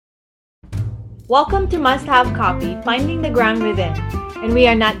Welcome to Must Have Coffee, Finding the Ground Within. And we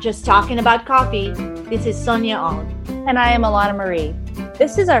are not just talking about coffee. This is Sonia Ong. And I am Alana Marie.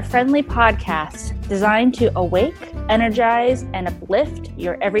 This is our friendly podcast designed to awake, energize, and uplift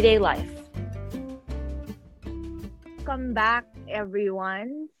your everyday life. Welcome back,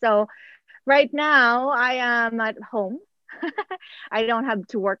 everyone. So right now, I am at home. I don't have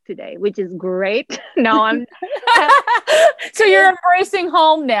to work today, which is great. No, I'm. So you're embracing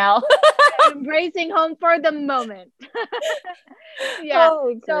home now. Embracing home for the moment. Yeah.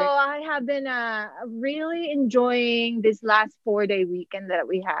 Oh, so I have been really enjoying this last 4-day weekend that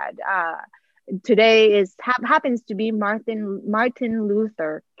we had. Today is happens to be Martin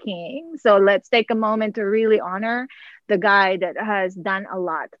Luther King. So let's take a moment to really honor the guy that has done a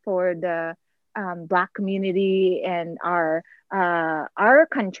lot for the Black community and our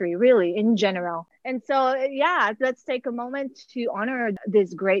country, really in general. And so, yeah, let's take a moment to honor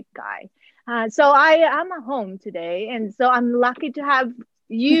this great guy. So I am at home today, and so I'm lucky to have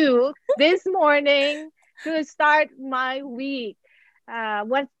you this morning to start my week.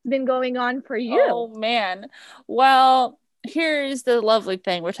 What's been going on for you? Oh, man. Well, here's the lovely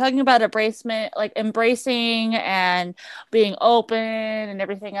thing. We're talking about embracing and being open and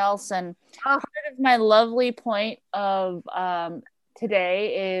everything else. And part of my lovely point of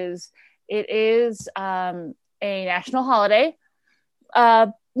today is it is a national holiday.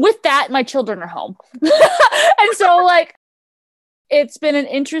 With that, my children are home. And so it's been an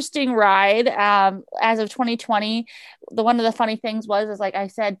interesting ride. As of 2020, one of the funny things is like I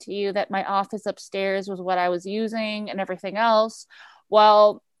said to you that my office upstairs was what I was using and everything else.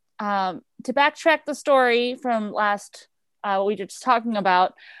 Well, to backtrack the story from last, what we were just talking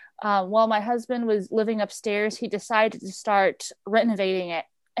about, while my husband was living upstairs, he decided to start renovating it,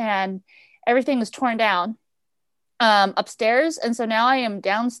 and everything was torn down upstairs. And so now I am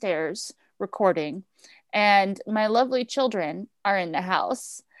downstairs recording, and my lovely children are in the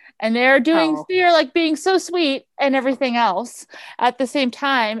house, and they're being so sweet and everything else. At the same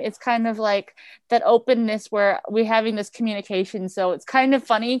time, it's kind of like that openness where we're having this communication. So it's kind of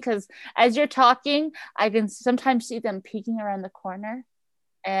funny because as you're talking, I can sometimes see them peeking around the corner,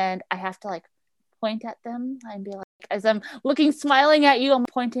 and I have to point at them and be like, as I'm smiling at you, I'm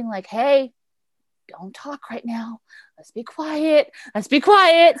pointing like, hey, don't talk right now. Let's be quiet.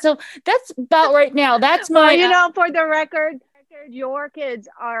 So that's about right now. That's my, for the record, your kids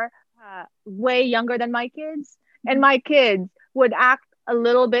are way younger than my kids, and my kids would act a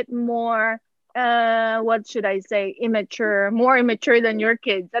little bit more, what should I say, more immature than your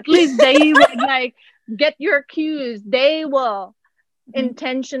kids. At least they would get your cues. They will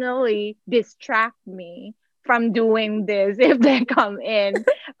intentionally distract me from doing this if they come in,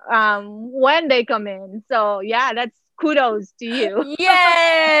 when they come in. So yeah, that's kudos to you.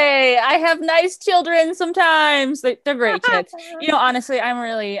 Yay! I have nice children sometimes. They're great kids. Honestly, I'm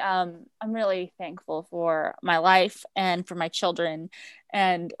really thankful for my life and for my children.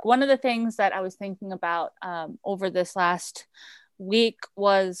 And one of the things that I was thinking about over this last week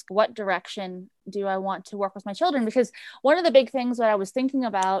was, what direction do I want to work with my children? Because one of the big things that I was thinking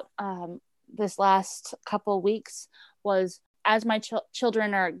about this last couple weeks was, as my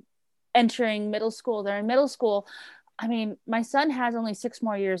children are entering middle school, they're in middle school. I mean, my son has only 6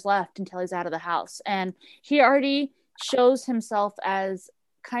 more years left until he's out of the house, and he already shows himself as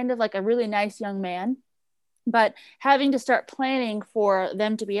kind of like a really nice young man, but having to start planning for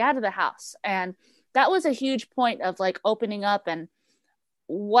them to be out of the house. And that was a huge point of opening up, and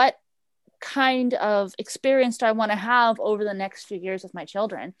what kind of experience do I want to have over the next few years with my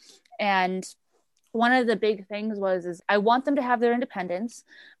children. And one of the big things is I want them to have their independence,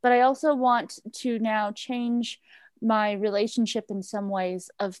 but I also want to now change my relationship in some ways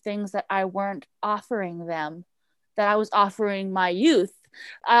of things that I weren't offering them, that I was offering my youth.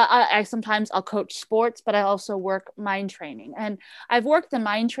 I sometimes I'll coach sports, but I also work mind training, and I've worked the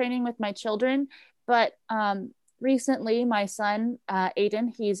mind training with my children. But recently, my son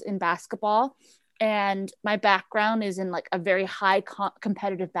Aiden, he's in basketball, and my background is in a very high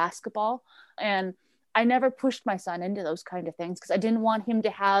competitive basketball, and I never pushed my son into those kind of things because I didn't want him to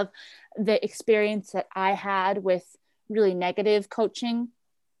have the experience that I had with really negative coaching.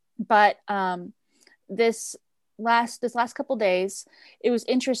 But this last couple days, it was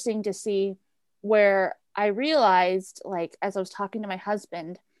interesting to see where I realized, as I was talking to my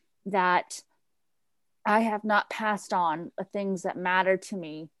husband, that I have not passed on the things that matter to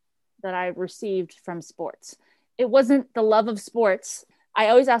me that I received from sports. It wasn't the love of sports. I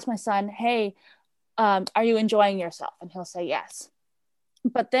always ask my son, hey, are you enjoying yourself? And he'll say yes.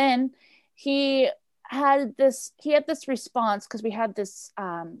 But then he he had this response because we had this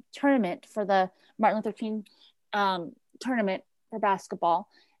tournament for the Martin Luther King tournament for basketball.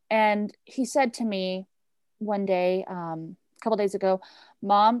 And he said to me one day, a couple days ago,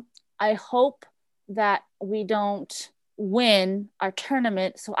 Mom, I hope that we don't win our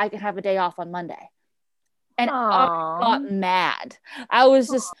tournament so I can have a day off on Monday. And I got Aww. mad.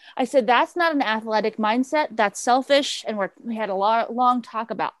 I said, that's not an athletic mindset. That's selfish. And we had a long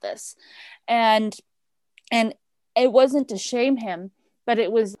talk about this. And it wasn't to shame him, but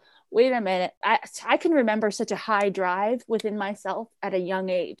it was, wait a minute. I can remember such a high drive within myself at a young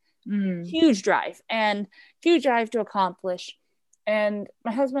age, huge drive to accomplish. And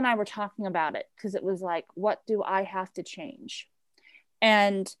my husband and I were talking about it because it was like, what do I have to change?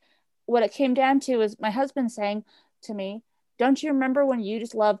 And what it came down to is my husband saying to me, don't you remember when you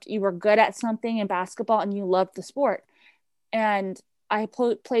were good at something in basketball and you loved the sport? And I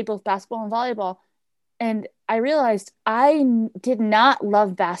played both basketball and volleyball. And I realized I did not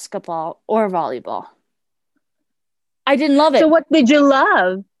love basketball or volleyball. I didn't love it. So what did you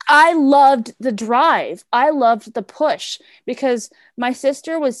love? I loved the drive. I loved the push because my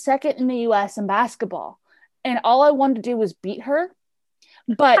sister was second in the US in basketball. And all I wanted to do was beat her.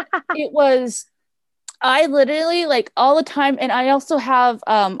 But I literally like all the time. And I also have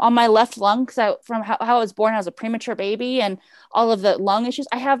on my left lung, because from how I was born, I was a premature baby and all of the lung issues.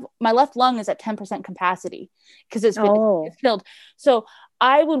 My left lung is at 10% capacity because it's filled. So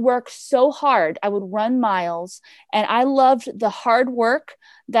I would work so hard. I would run miles and I loved the hard work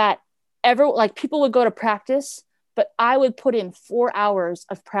that people would go to practice, but I would put in 4 hours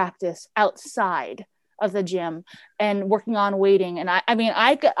of practice outside of the gym and working on weighting. And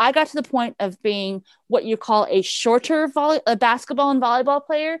I got to the point of being what you call a shorter basketball and volleyball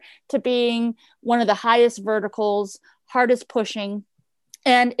player to being one of the highest verticals, hardest pushing.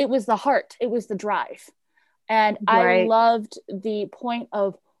 And it was the heart, it was the drive. And I loved the point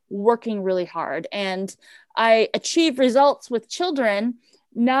of working really hard. And I achieved results with children,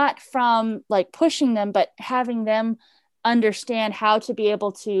 not from like pushing them, but having them understand how to be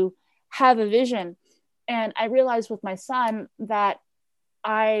able to have a vision. And I realized with my son that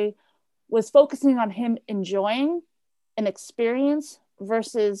I was focusing on him enjoying an experience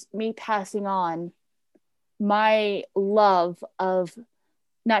versus me passing on my love of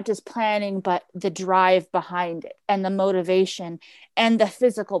not just planning, but the drive behind it and the motivation and the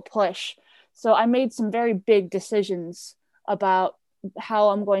physical push. So I made some very big decisions about how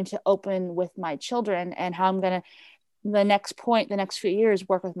I'm going to open with my children and how I'm going to, the next few years,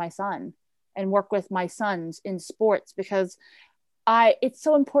 work with my son and work with my sons in sports, because it's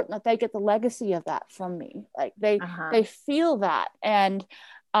so important that they get the legacy of that from me. Like they feel that. And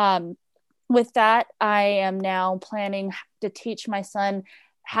with that, I am now planning to teach my son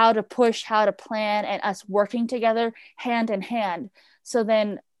how to push, how to plan, and us working together hand in hand. So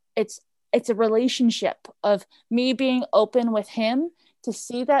then it's a relationship of me being open with him to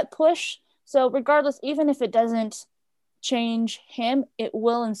see that push. So regardless, even if it doesn't change him, it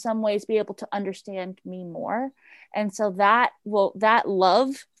will in some ways be able to understand me more. And so that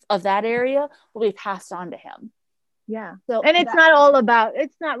love of that area will be passed on to him. Yeah. So, and it's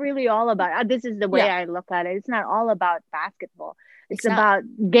not really all about, this is the way I look at it. It's not all about basketball. It's about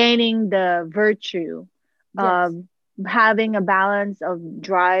gaining the virtue of having a balance of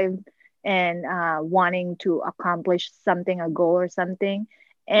drive and wanting to accomplish something, a goal or something,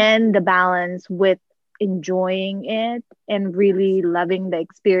 and the balance with enjoying it and really loving the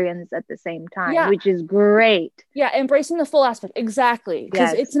experience at the same time, which is great. Yeah, embracing the full aspect. Exactly.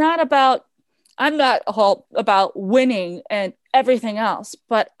 Because it's not about, I'm not all about winning and everything else,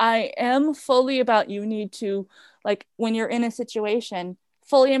 but I am fully about, you need to, like, when you're in a situation,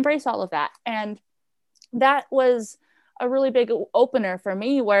 fully embrace all of that. And that was a really big opener for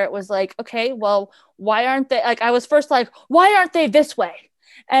me, where it was like, okay, well, why aren't they, like, I was first like, why aren't they this way?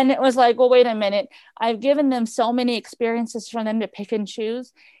 And it was like, well, wait a minute. I've given them so many experiences for them to pick and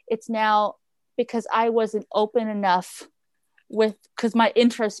choose. It's now because I wasn't open enough because my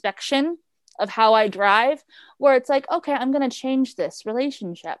introspection of how I drive, where it's like, okay, I'm going to change this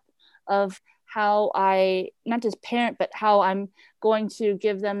relationship of how I not just parent, but how I'm going to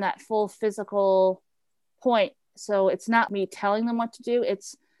give them that full physical point. So it's not me telling them what to do.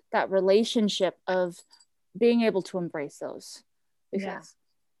 It's that relationship of being able to embrace those. Because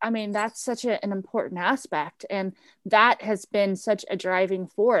I mean, that's such an important aspect. And that has been such a driving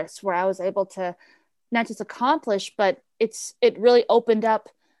force where I was able to not just accomplish, but it really opened up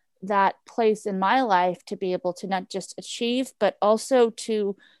that place in my life to be able to not just achieve, but also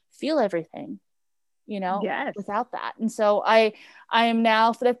to feel everything. Yes. without that. And so I am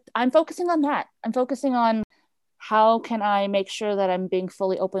now I'm focusing on that. I'm focusing on how can I make sure that I'm being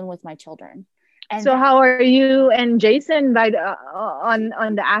fully open with my children. And So how are you and Jason by the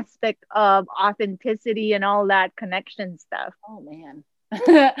on the aspect of authenticity and all that connection stuff? oh man.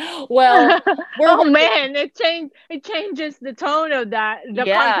 Well, we're Oh working. man, it changes the tone of the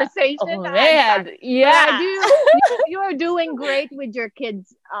Yeah. conversation. Oh I'm sorry, man. but I Yeah. do. You are doing great with your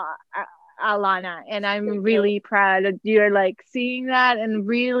kids, Alana, and I'm Thank you. really proud that you're like seeing that and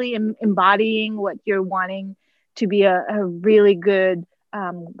really embodying what you're wanting to be a really good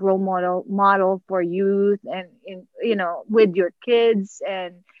role model for youth and in with your kids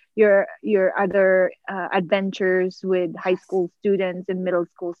and your other adventures with high Yes. school students and middle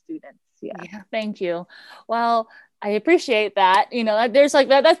school students. Yeah. Yeah, thank you. Well, I appreciate that. There's like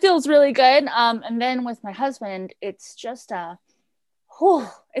that feels really good. And then with my husband, it's just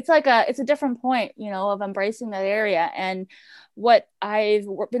it's a different point, of embracing that area. And what I've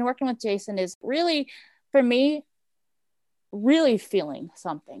been working with Jason is really, for me, really feeling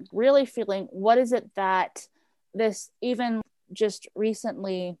something, really feeling what is it that this even just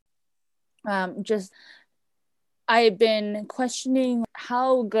recently, just I've been questioning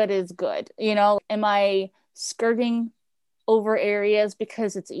how good is good. Am I skirting over areas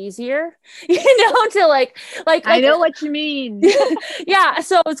because it's easier, to I know what you mean. yeah.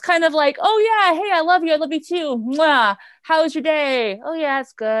 So it's kind of like, oh yeah, hey, I love you too. Mwah. How was your day? Oh yeah,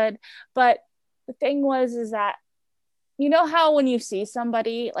 it's good. But the thing is that how when you see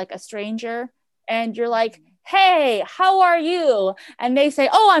somebody like a stranger and you're like, hey, how are you? And they say,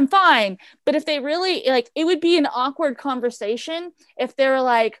 oh, I'm fine. But if they really like, it would be an awkward conversation if they were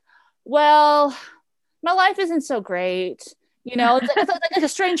like, well, my life isn't so great. It's like a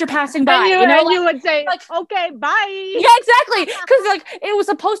stranger passing by, And you would say, like, okay, bye. yeah, exactly. Because like it was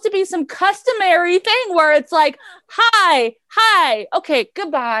supposed to be some customary thing where it's like, hi, okay,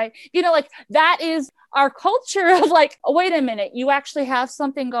 goodbye. Like that is our culture of like, oh, wait a minute, you actually have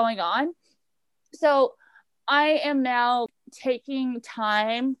something going on. So I am now taking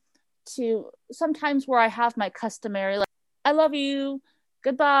time to sometimes where I have my customary, like, I love you,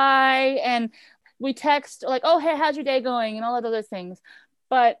 goodbye. And we text like, oh, hey, how's your day going? And all that other things.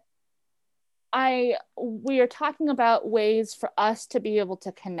 But we are talking about ways for us to be able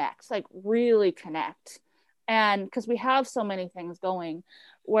to connect, like really connect. And because we have so many things going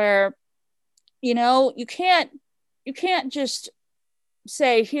where, you can't just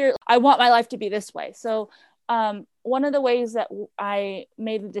say, here, I want my life to be this way. So one of the ways that I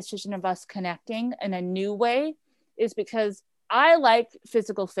made the decision of us connecting in a new way is because I like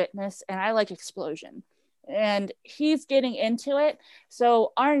physical fitness and I like explosion. And he's getting into it.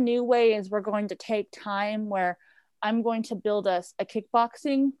 So our new way is we're going to take time where I'm going to build us a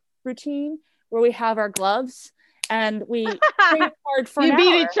kickboxing routine where we have our gloves and we train hard for You an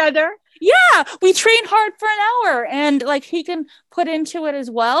beat hour. each other. Yeah, we train hard for an hour and like he can put into it as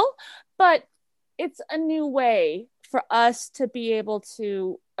well. But it's a new way for us to be able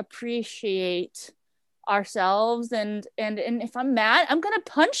to appreciate ourselves and if I'm mad, I'm gonna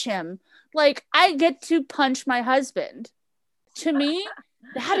punch him. Like I get to punch my husband. To me,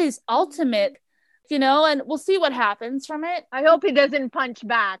 that is ultimate, and we'll see what happens from it. I hope he doesn't punch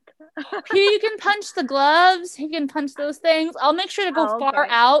back. He can punch the gloves, he can punch those things. I'll make sure to go far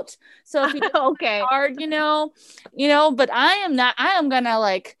out. So if he does okay. hard, but I am gonna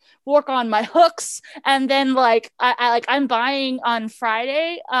like work on my hooks and then like I'm buying on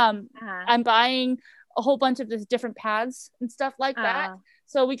Friday. I'm buying a whole bunch of this different pads and stuff like that.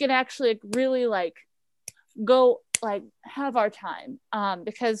 So we can actually really like go like have our time.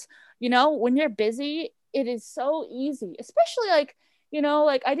 Because when you're busy, it is so easy, especially like,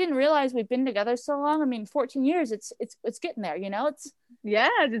 like I didn't realize we've been together so long. I mean, 14 years, it's getting there, it's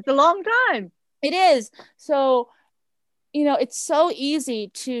a long time. It is. So, it's so easy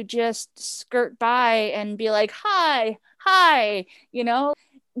to just skirt by and be like, hi,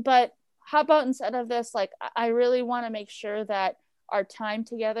 but how about instead of this, like, I really want to make sure that our time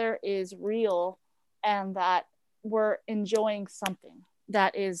together is real and that we're enjoying something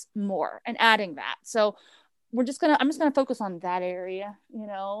that is more and adding that. So I'm just gonna focus on that area,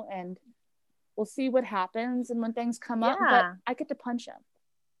 and we'll see what happens and when things come up, but I get to punch him.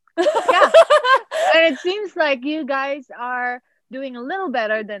 Yeah. And it seems like you guys are doing a little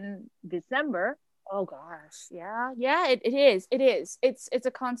better than December. Oh gosh. Yeah, it is. It's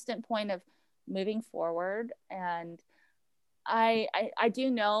a constant point of moving forward. And I do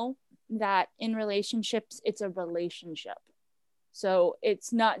know that in relationships, it's a relationship. So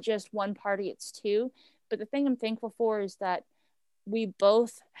it's not just one party, it's two. But the thing I'm thankful for is that we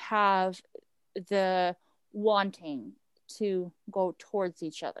both have the wanting to go towards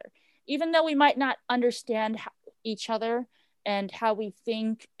each other. Even though we might not understand each other and how we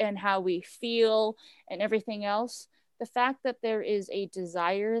think and how we feel and everything else, the fact that there is a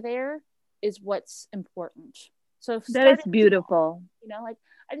desire there is what's important. So That is beautiful. small, like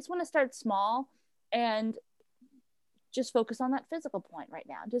I just want to start small and just focus on that physical point right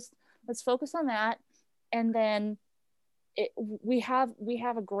now. Just let's focus on that. And then we have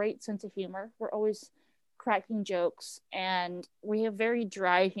a great sense of humor. We're always cracking jokes, and we have very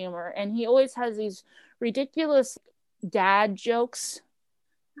dry humor, and he always has these ridiculous dad jokes,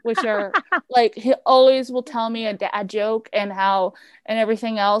 which are like, he always will tell me a dad joke and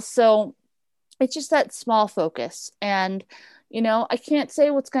everything else. So it's just that small focus. And I can't say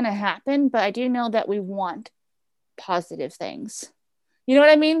what's going to happen, but I do know that we want positive things. You know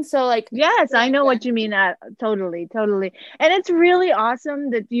what I mean? So like, yes, I know what you mean. Totally. And it's really awesome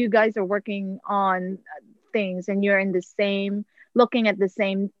that you guys are working on things and you're looking at the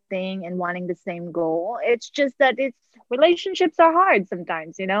same thing and wanting the same goal. It's just that relationships are hard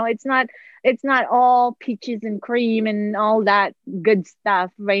sometimes, it's not all peaches and cream and all that good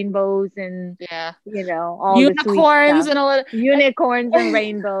stuff, rainbows and all unicorns the sweet stuff. and all that, unicorns and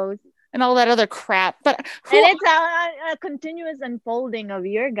rainbows and all that other crap. But and it's a continuous unfolding of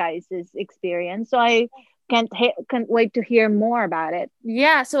your guys' experience. So I can't wait to hear more about it.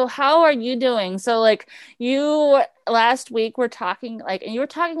 Yeah. So how are you doing? So like you last week were talking and you were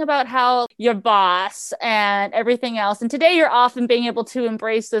talking about how your boss and everything else. And today you're off and being able to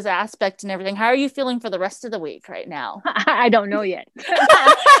embrace those aspects and everything. How are you feeling for the rest of the week right now? I don't know yet.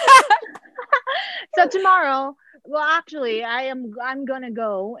 So tomorrow, well, actually, I'm gonna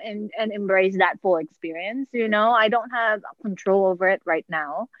go and embrace that full experience. I don't have control over it right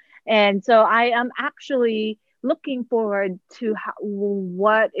now, and so I am actually looking forward to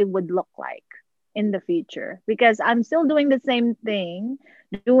what it would look like in the future, because I'm still doing the same thing,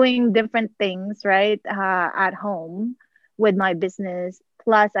 doing different things, right, at home with my business.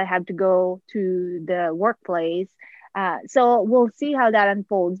 Plus, I have to go to the workplace. So we'll see how that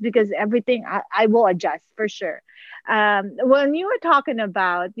unfolds, because everything I will adjust for sure. When you were talking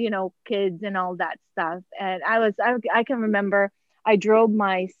about kids and all that stuff, and I can remember I drove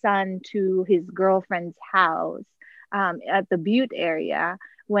my son to his girlfriend's house at the Butte area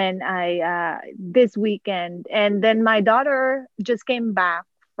when I this weekend, and then my daughter just came back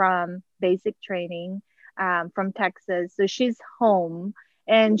from basic training from Texas, so she's home,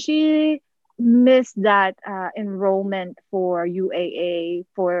 and she missed that enrollment for UAA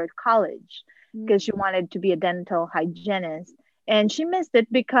for college, because she wanted to be a dental hygienist. And she missed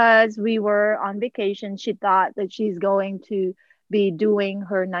it because we were on vacation. She thought that she's going to be doing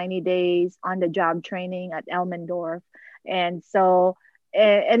her 90 days on the job training at Elmendorf. And so,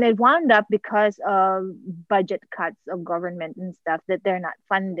 and it wound up because of budget cuts of government and stuff, that they're not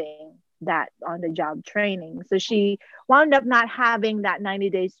funding that on the job training. So she wound up not having that 90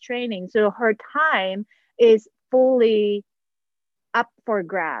 days training. So her time is fully up for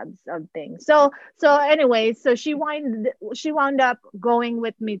grabs of things. So anyway, so she wound up going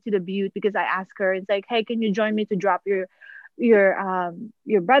with me to the Butte, because I asked her, it's like, hey, can you join me to drop your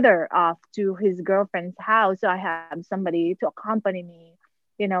brother off to his girlfriend's house, so I have somebody to accompany me,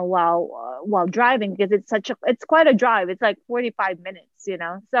 while driving, because it's quite a drive. It's like 45 minutes,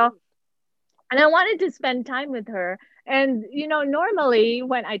 so, and I wanted to spend time with her. And normally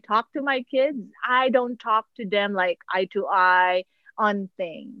when I talk to my kids, I don't talk to them like eye to eye on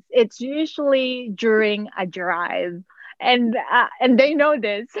things. It's usually during a drive, and they know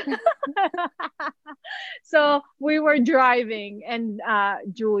this. So we were driving, and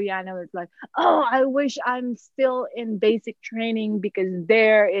Juliana was like, oh, I wish I'm still in basic training, because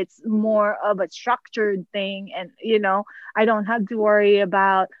there it's more of a structured thing, and I don't have to worry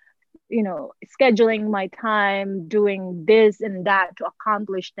about scheduling my time doing this and that to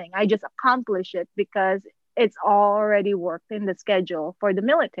accomplish thing. I just accomplish it because it's already worked in the schedule for the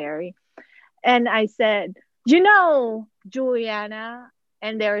military. And I said, Juliana,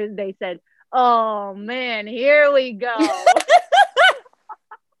 and they said, oh man, here we go.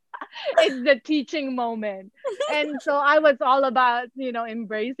 It's the teaching moment. And so I was all about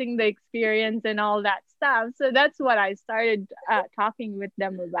embracing the experience and all that stuff. So that's what I started talking with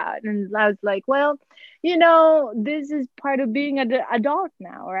them about. And I was like, well, this is part of being an adult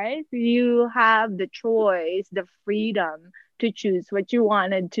now, right? You have the choice, the freedom to choose what you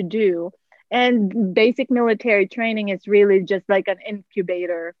wanted to do. And basic military training is really just like an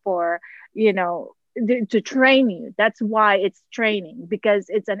incubator for to train you. That's why it's training, because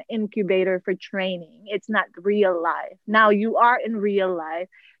it's an incubator for training. It's not real life. Now you are in real life.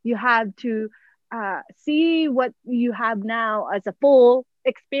 You have to see what you have now as a full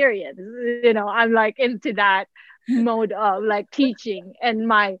experience. I'm like into that mode of like teaching. And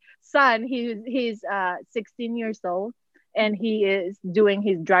my son, he's 16 years old, and he is doing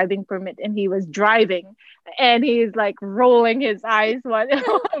his driving permit, and he was driving, and he's like rolling his eyes while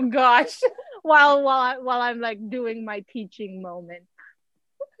Oh gosh. while I'm like doing my teaching moment.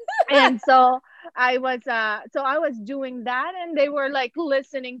 And so I was doing that, and they were like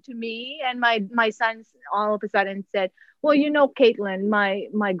listening to me, and my son all of a sudden said, well, Caitlin,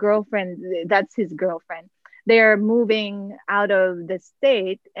 my girlfriend, that's his girlfriend, they're moving out of the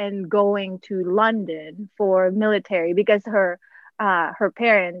state and going to London for military, because her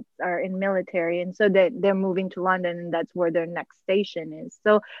parents are in military, and so they're moving to London, and that's where their next station is.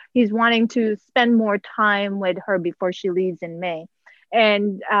 So he's wanting to spend more time with her before she leaves in May.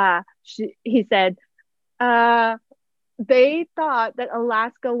 And he said, uh, they thought that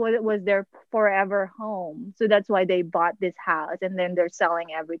Alaska was their forever home. So that's why they bought this house, and then they're selling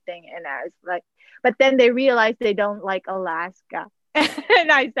everything. And I was like, but then they realized they don't like Alaska. And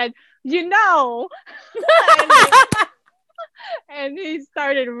I said, and he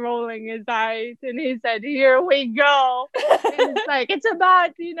started rolling his eyes, and he said, here we go. And it's like, it's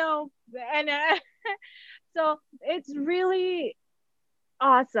about, and so it's really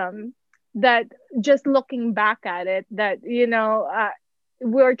awesome that, just looking back at it, that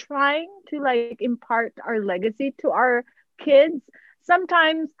we're trying to like impart our legacy to our kids,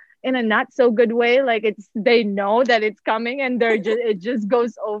 sometimes in a not so good way, like they know that it's coming, and it just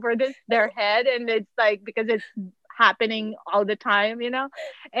goes over their head, and it's like, because it's happening all the time.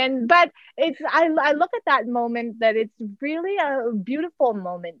 But I look at that moment, that it's really a beautiful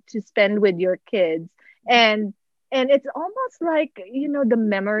moment to spend with your kids. And it's almost like, the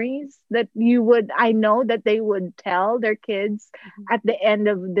memories that I know that they would tell their kids at the end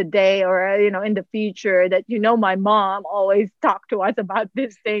of the day, or, in the future, that, my mom always talked to us about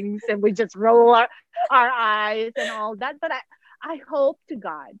these things, and we just roll our eyes and all that. But I hope to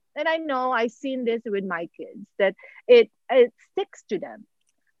God, and I know I've seen this with my kids, that it sticks to them.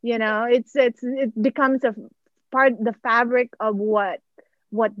 It becomes a part, the fabric of what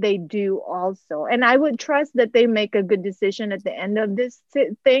they do also. And I would trust that they make a good decision at the end of this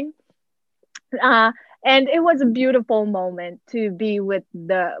thing. And it was a beautiful moment to be with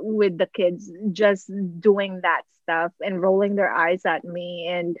the kids, just doing that stuff and rolling their eyes at me.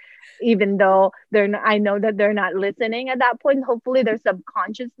 And even though I know that they're not listening at that point, hopefully their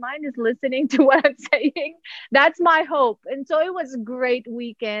subconscious mind is listening to what I'm saying. That's my hope. And so it was a great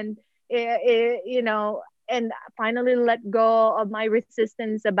weekend. And finally let go of my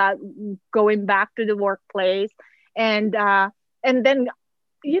resistance about going back to the workplace. And then,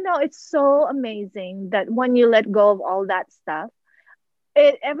 it's so amazing that when you let go of all that stuff,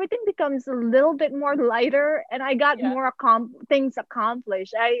 everything becomes a little bit more lighter, and I got more things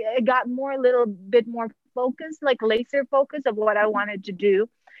accomplished. I got a little bit more focus, like laser focus of what I wanted to do,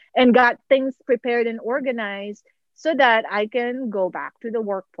 and got things prepared and organized so that I can go back to the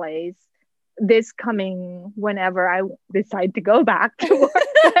workplace this coming, whenever I decide to go back to work.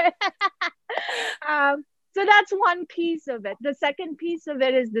 So that's one piece of it. The second piece of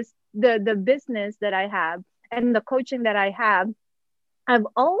it is the business that I have, and the coaching that I have. I've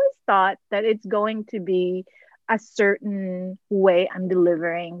always thought that it's going to be a certain way I'm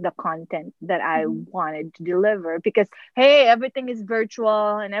delivering the content that I wanted to deliver, because hey, everything is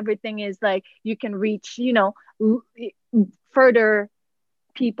virtual, and everything is like, you can reach, further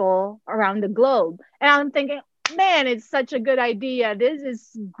people around the globe. And I'm thinking, man, it's such a good idea. This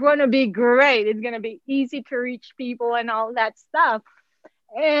is going to be great. It's going to be easy to reach people and all that stuff.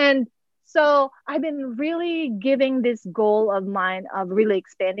 And so I've been really giving this goal of mine of really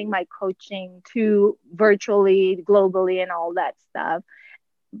expanding my coaching to virtually, globally, and all that stuff.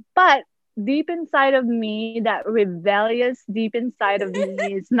 But deep inside of me, that rebellious deep inside of me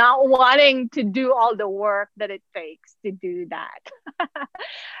is not wanting to do all the work that it takes to do that.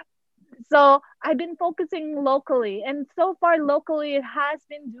 So I've been focusing locally, and so far locally it has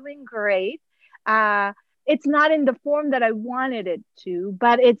been doing great. It's not in the form that I wanted it to,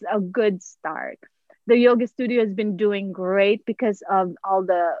 but it's a good start. The yoga studio has been doing great because of all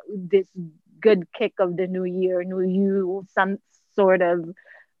this good kick of the new year, new you, some sort of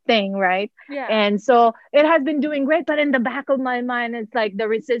thing, right? Yeah. And so it has been doing great, but in the back of my mind, it's like the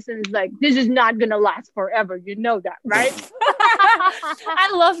resistance, like, this is not gonna last forever. You know that, right?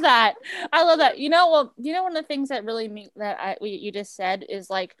 I love that. Well, one of the things that really you just said is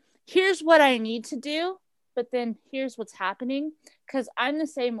like, here's what I need to do, but then here's what's happening. Because I'm the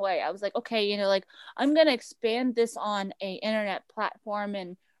same way. I was like, okay, like, I'm gonna expand this on a internet platform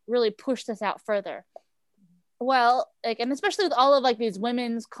and really push this out further. Well, like, and especially with all of like these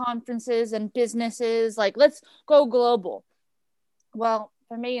women's conferences and businesses, like, let's go global. Well,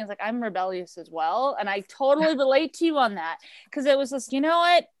 for me, it's like, I'm rebellious as well. And I totally relate to you on that. Cause it was just, you know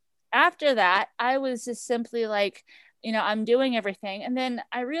what? After that, I was just simply like, I'm doing everything. And then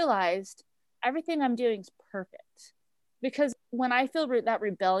I realized everything I'm doing is perfect. Because when I feel that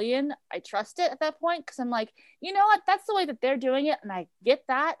rebellion, I trust it at that point. Cause I'm like, you know what? That's the way that they're doing it. And I get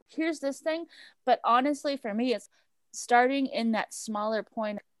that. Here's this thing. But honestly, for me, it's starting in that smaller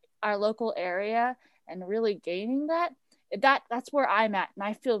point, our local area, and really gaining that's where I'm at. And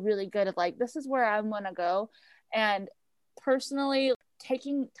I feel really good at like, this is where I'm going to go. And personally,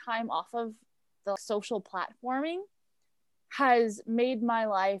 taking time off of the social platforming has made my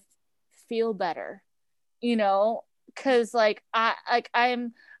life feel better, because like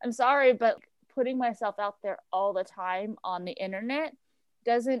I'm sorry, but putting myself out there all the time on the internet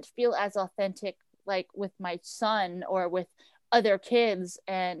doesn't feel as authentic, like with my son or with other kids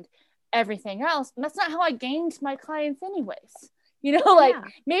and everything else. And that's not how I gained my clients anyways. Like, yeah,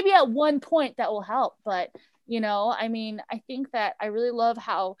 maybe at one point that will help, but I mean, I think that I really love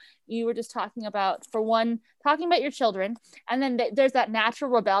how you were just talking about, for one, talking about your children, and then there's that natural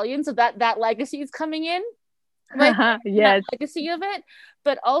rebellion, so that legacy is coming in, right? Yes. That legacy of it.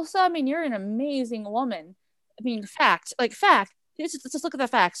 But also, I mean, you're an amazing woman. I mean, fact, let's just look at the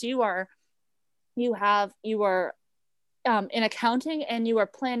facts. You are in accounting, and you are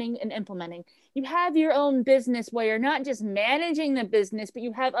planning and implementing. You have your own business where you're not just managing the business, but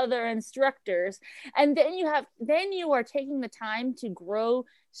you have other instructors. And then you are taking the time to grow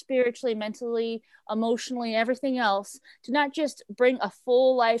spiritually, mentally, emotionally, everything else, to not just bring a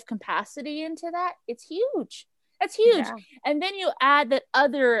full life capacity into that. It's huge. That's huge. Yeah. And then you add that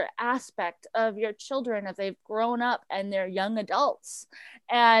other aspect of your children as they've grown up and they're young adults,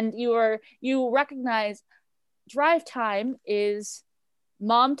 and you recognize drive time is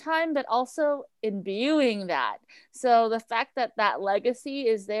mom time, but also imbuing that. So the fact that legacy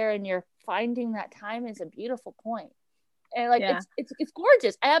is there and you're finding that time is a beautiful point. And like, yeah, it's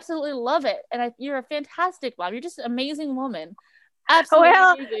gorgeous. I absolutely love it. And you're a fantastic mom. You're just an amazing woman. Absolutely.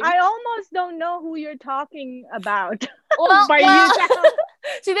 Well, amazing. I almost don't know who you're talking about. Well,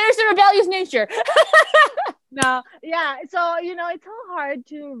 see, there's the rebellious nature. No, yeah. So, it's so hard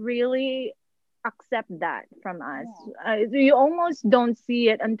to really accept that from us. You almost don't see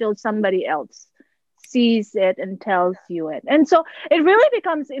it until somebody else sees it and tells you it. And so it really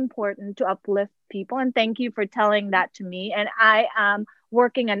becomes important to uplift people. And thank you for telling that to me. And I am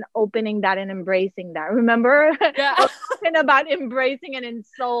working on opening that and embracing that. Remember, yeah. We're talking about embracing an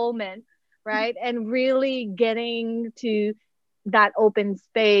ensoulment, right? And really getting to that open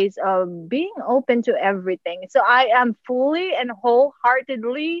space of being open to everything. So I am fully and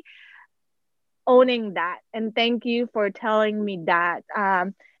wholeheartedly owning that. And thank you for telling me that.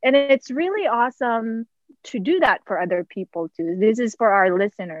 And it's really awesome to do that for other people too. This is for our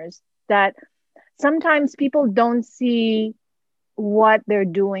listeners, that sometimes people don't see what they're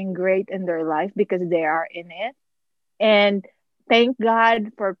doing great in their life because they are in it. And thank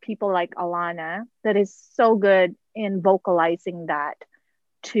God for people like Alana that is so good in vocalizing that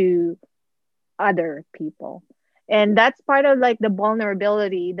to other people. And that's part of like the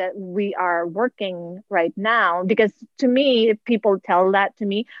vulnerability that we are working right now. Because to me, if people tell that to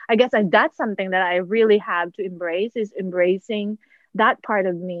me, I guess that's something that I really have to embrace, is embracing that part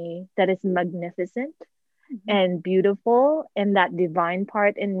of me that is magnificent, mm-hmm. and beautiful, and that divine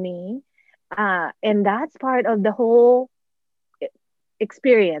part in me. And that's part of the whole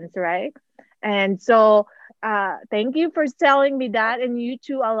experience, right? And so thank you for telling me that. And you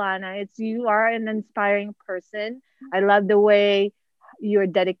too, Alana. You are an inspiring person. I love the way your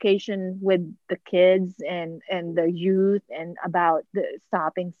dedication with the kids and the youth, and about the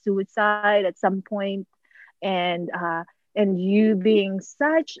stopping suicide at some point, and you being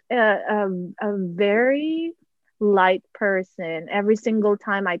such a very light person. Every single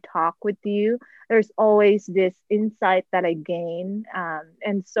time I talk with you, there's always this insight that I gain,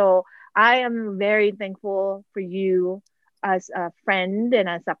 and so I am very thankful for you as a friend, and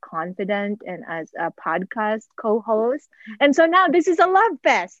as a confidant, and as a podcast co-host. And so now this is a love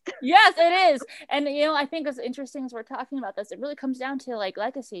fest. Yes, it is. And I think it's interesting as we're talking about this, it really comes down to like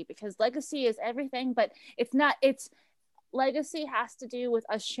legacy, because legacy is everything, but legacy has to do with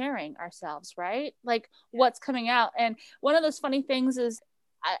us sharing ourselves, right? Like what's coming out. And one of those funny things is,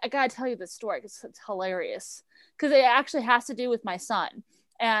 I gotta tell you this story because it's hilarious, because it actually has to do with my son,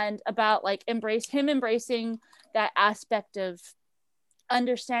 and about like embracing that aspect of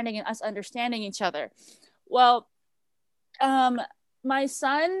understanding, and us understanding each other. Well, My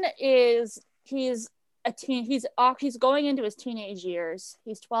son he's a teen. He's going into his teenage years.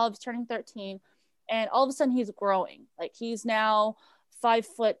 He's 12. He's turning 13, and all of a sudden he's growing. Like he's now 5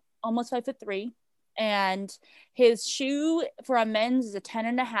 foot, almost 5'3", and his shoe for a men's is a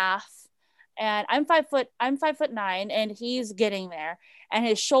 10.5. And I'm 5 foot. I'm 5'9", and he's getting there. And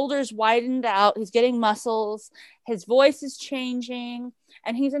his shoulders widened out. He's getting muscles. His voice is changing,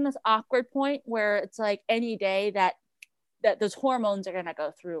 and he's in this awkward point where it's like any day that those hormones are gonna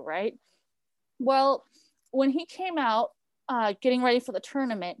go through, right? Well, when he came out, getting ready for the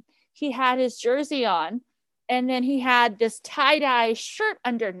tournament, he had his jersey on, and then he had this tie-dye shirt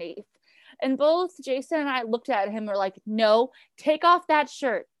underneath. And both Jason and I looked at him and were like, no, take off that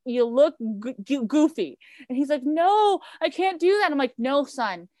shirt. You look goofy. And he's like, no, I can't do that. I'm like, no,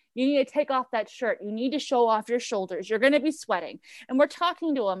 son, you need to take off that shirt. You need to show off your shoulders. You're going to be sweating. And we're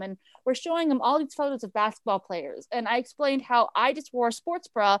talking to him, and we're showing him all these photos of basketball players. And I explained how I just wore a sports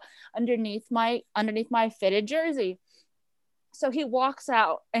bra underneath my fitted jersey. So he walks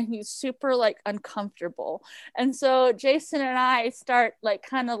out, and he's super like uncomfortable. And so Jason and I start like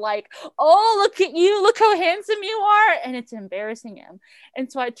kind of like, oh, look at you, look how handsome you are. And it's embarrassing him. And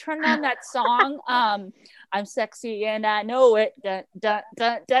so I turned on that song, I'm sexy and I know it. Dun, dun,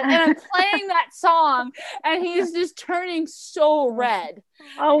 dun, dun. And I'm playing that song, and he's just turning so red.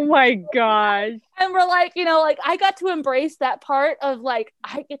 Oh my gosh. And we're like, like I got to embrace that part of like,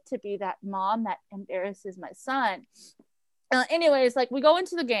 I get to be that mom that embarrasses my son. Anyways, like we go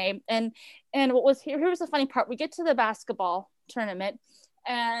into the game, and what was here was the funny part. We get to the basketball tournament,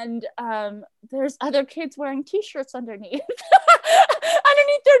 and there's other kids wearing t-shirts underneath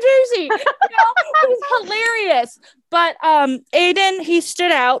their jersey. It was hilarious. But Aiden, he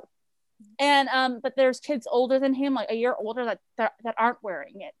stood out, and but there's kids older than him, like a year older, that aren't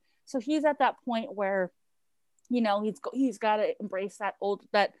wearing it. So he's at that point where he's got to embrace that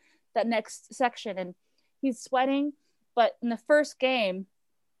next section, and he's sweating. But in the first game,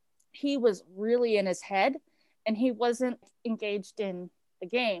 he was really in his head, and he wasn't engaged in the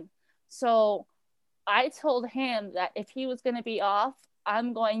game. So I told him that if he was going to be off,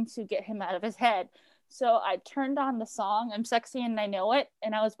 I'm going to get him out of his head. So I turned on the song, I'm Sexy and I Know It,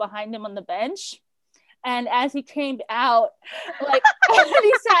 and I was behind him on the bench. And as he came out, like,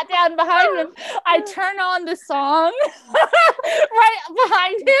 he sat down behind him, I turned on the song right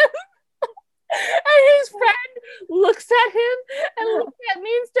behind him. And his friend looks at him and looks at me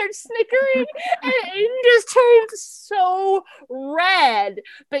and starts snickering, and Aiden just turned so red.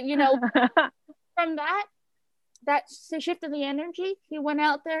 But from that shift in the energy, he went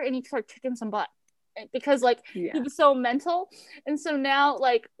out there and he started kicking some butt, because he was so mental. And so now,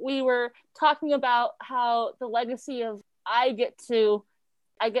 like, we were talking about how the legacy of I get to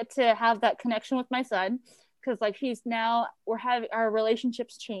have that connection with my son, because like we're having our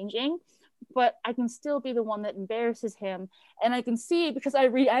relationships changing, but I can still be the one that embarrasses him. And I can see, because I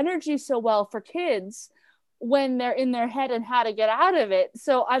read energy so well for kids when they're in their head and how to get out of it.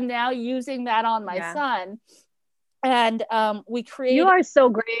 So I'm now using that on my son. And we create. You are so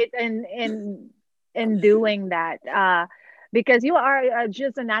great in doing that, because you are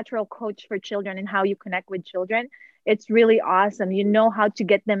just a natural coach for children and how you connect with children. It's really awesome. You know how to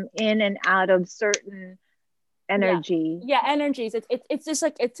get them in and out of certain energy. Energies. It's just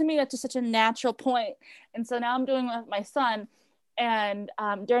like, to me, that's just such a natural point. And so now I'm doing it with my son, and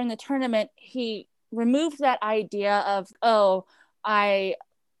during the tournament, he removed that idea of, I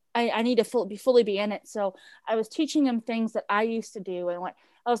need to fully be in it. So I was teaching him things that I used to do, and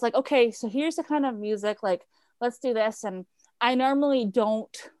I was like, okay, so here's the kind of music, like, let's do this. And I normally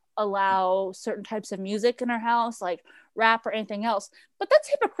don't allow certain types of music in our house, like rap or anything else, but that's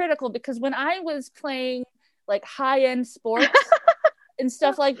hypocritical, because when I was playing like high-end sports and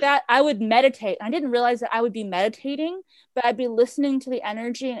stuff like that, I would meditate. I didn't realize that I would be meditating, but I'd be listening to the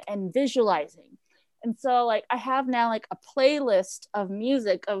energy and visualizing. And so like I have now like a playlist of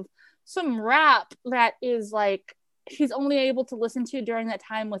music, of some rap that is like he's only able to listen to during that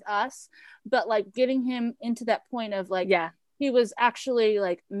time with us, but like getting him into that point of like, he was actually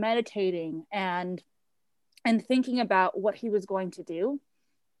like meditating and thinking about what he was going to do,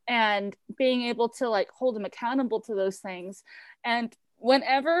 and being able to like hold him accountable to those things. And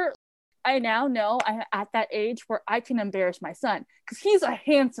whenever I now know I'm at that age where I can embarrass my son, because he's a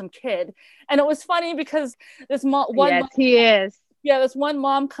handsome kid. And it was funny because this he is. Yeah, this one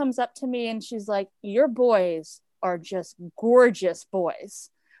mom comes up to me and she's like, your boys are just gorgeous boys.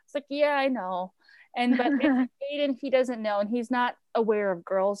 It's like, yeah, I know. And but Aiden, he doesn't know, and he's not aware of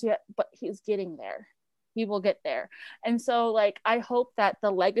girls yet, but he's getting there. He will get there. And so like I hope that the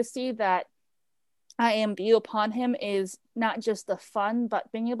legacy that imbue upon him is not just the fun,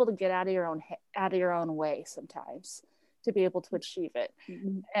 but being able to get out of your own way sometimes to be able to achieve it.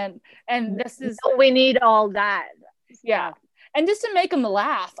 And this is, we need all that. Yeah. And just to make him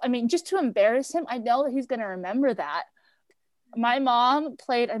laugh, I mean, just to embarrass him, I know that he's going to remember that. My mom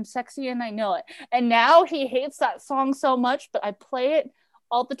played I'm Sexy and I Know It. And now he hates that song so much, but I play it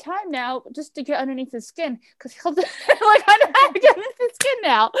all the time now just to get underneath his skin. Because he'll like, I know how to get underneath his skin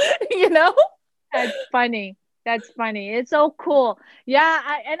now, you know? That's funny. That's funny. It's so cool. Yeah.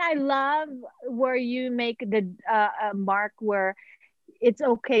 I love where you make the mark where it's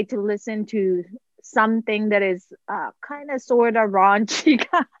okay to listen to something that is kind of sort of raunchy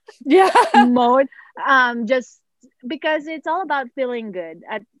mode, just because it's all about feeling good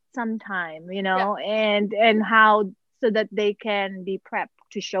at some time, you know, and how so that they can be prepped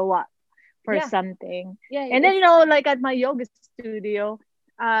to show up for something. And then, you know, like at my yoga studio,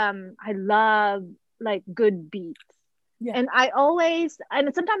 I love like good beats. And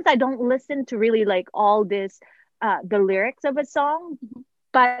and sometimes I don't listen to really like all this the lyrics of a song,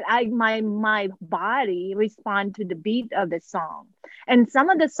 but my body respond to the beat of the song. And some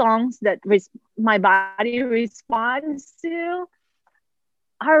of the songs that my body responds to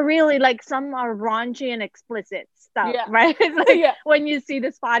are really like, some are raunchy and explicit stuff, right? It's like when you see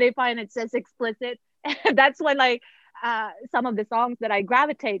the Spotify and it says explicit, that's when like some of the songs that I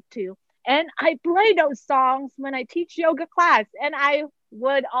gravitate to. And I play those songs when I teach yoga class, and I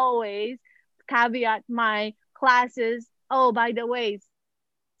would always caveat my classes, oh, by the way,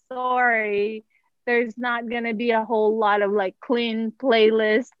 sorry, there's not gonna be a whole lot of like clean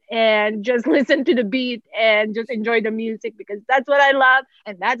playlist, and just listen to the beat and just enjoy the music, because that's what I love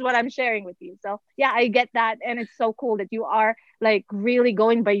and that's what I'm sharing with you. So yeah, I get that, and it's so cool that you are like really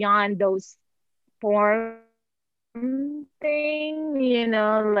going beyond those form thing, you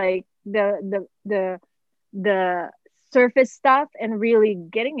know, like the surface stuff, and really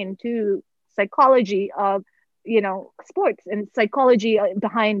getting into psychology of, you know, sports, and psychology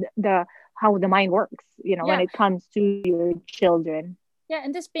behind how the mind works, you know, when it comes to your children.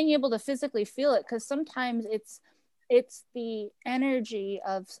 And just being able to physically feel it, because sometimes it's the energy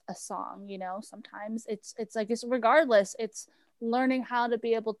of a song, you know. Sometimes it's like, it's regardless, it's learning how to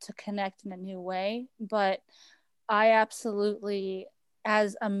be able to connect in a new way. But I absolutely,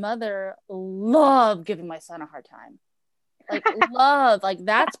 as a mother, love giving my son a hard time. Like love, like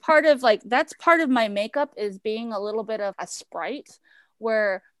that's part of my makeup, is being a little bit of a sprite,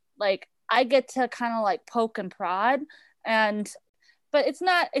 where like I get to kind of like poke and prod, but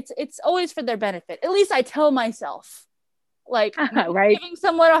it's always for their benefit. At least I tell myself, like, right, giving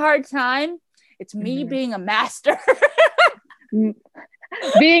someone a hard time, it's me being a master.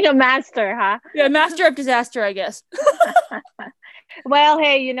 Being a master, huh? Yeah, master of disaster, I guess. Well,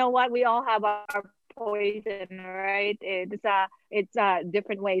 hey, you know what? We all have our poison, right? It's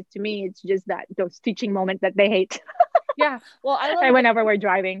different ways. To me, it's just that those teaching moments that they hate. Yeah. Well, I love whenever we're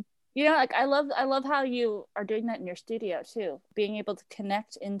driving. You know, like I love how you are doing that in your studio too. Being able to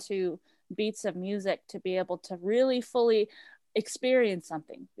connect into beats of music to be able to really fully experience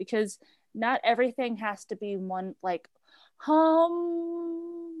something, because not everything has to be one like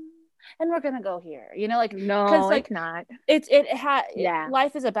and we're gonna go here, you know, like, no, like, it's not.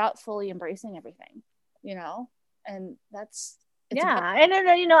 Life is about fully embracing everything, you know, and that's and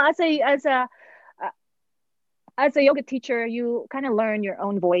then, you know, as a yoga teacher, you kind of learn your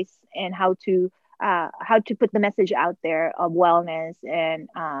own voice, and how to put the message out there of wellness and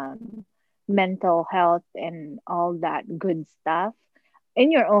mental health and all that good stuff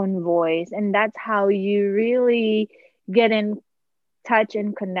in your own voice. And that's how you really get in touch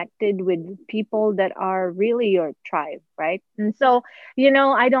and connected with people that are really your tribe, right? And so, you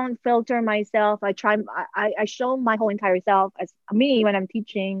know, I don't filter myself. I show my whole entire self as me when I'm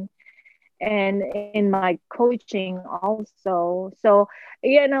teaching and in my coaching also. So,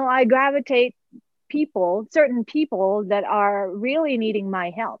 you know, I gravitate certain people that are really needing my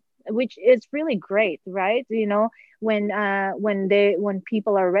help, which is really great, right? You know, when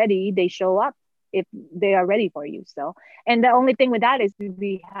people are ready, they show up if they are ready for you. So, and the only thing with that is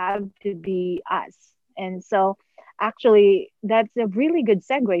we have to be us. And so actually that's a really good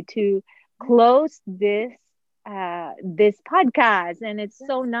segue to close this podcast. And it's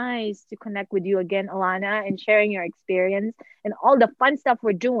so nice to connect with you again, Alana, and sharing your experience and all the fun stuff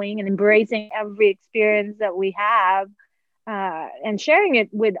we're doing, and embracing every experience that we have, and sharing it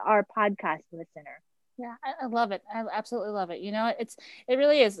with our podcast listener. Yeah, I love it. I absolutely love it. You know, it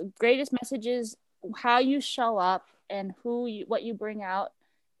really is. Greatest messages, how you show up and what you bring out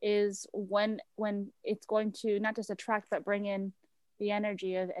is when it's going to not just attract, but bring in the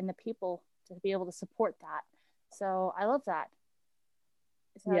energy and the people to be able to support that. So I love that.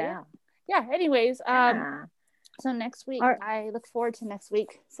 So, yeah. Yeah. Anyways, Yeah. so next week, All- I look forward to next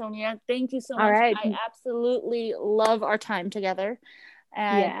week. Sonia, thank you so All much. right. I absolutely love our time together.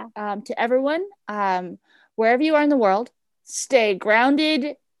 And to everyone, wherever you are in the world, stay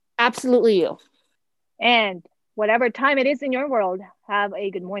grounded. Absolutely you. And whatever time it is in your world, have a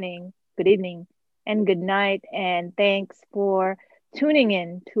good morning, good evening, and good night. And thanks for tuning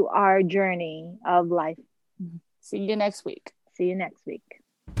in to our journey of life. See you next week. See you next week.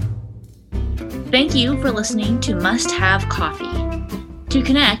 Thank you for listening to Must Have Coffee. To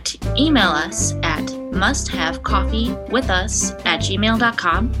connect, email us at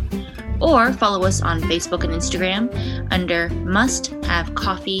musthavecoffeewithus@gmail.com or follow us on Facebook and Instagram under Must Have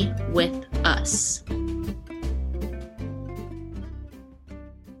Coffee with Us.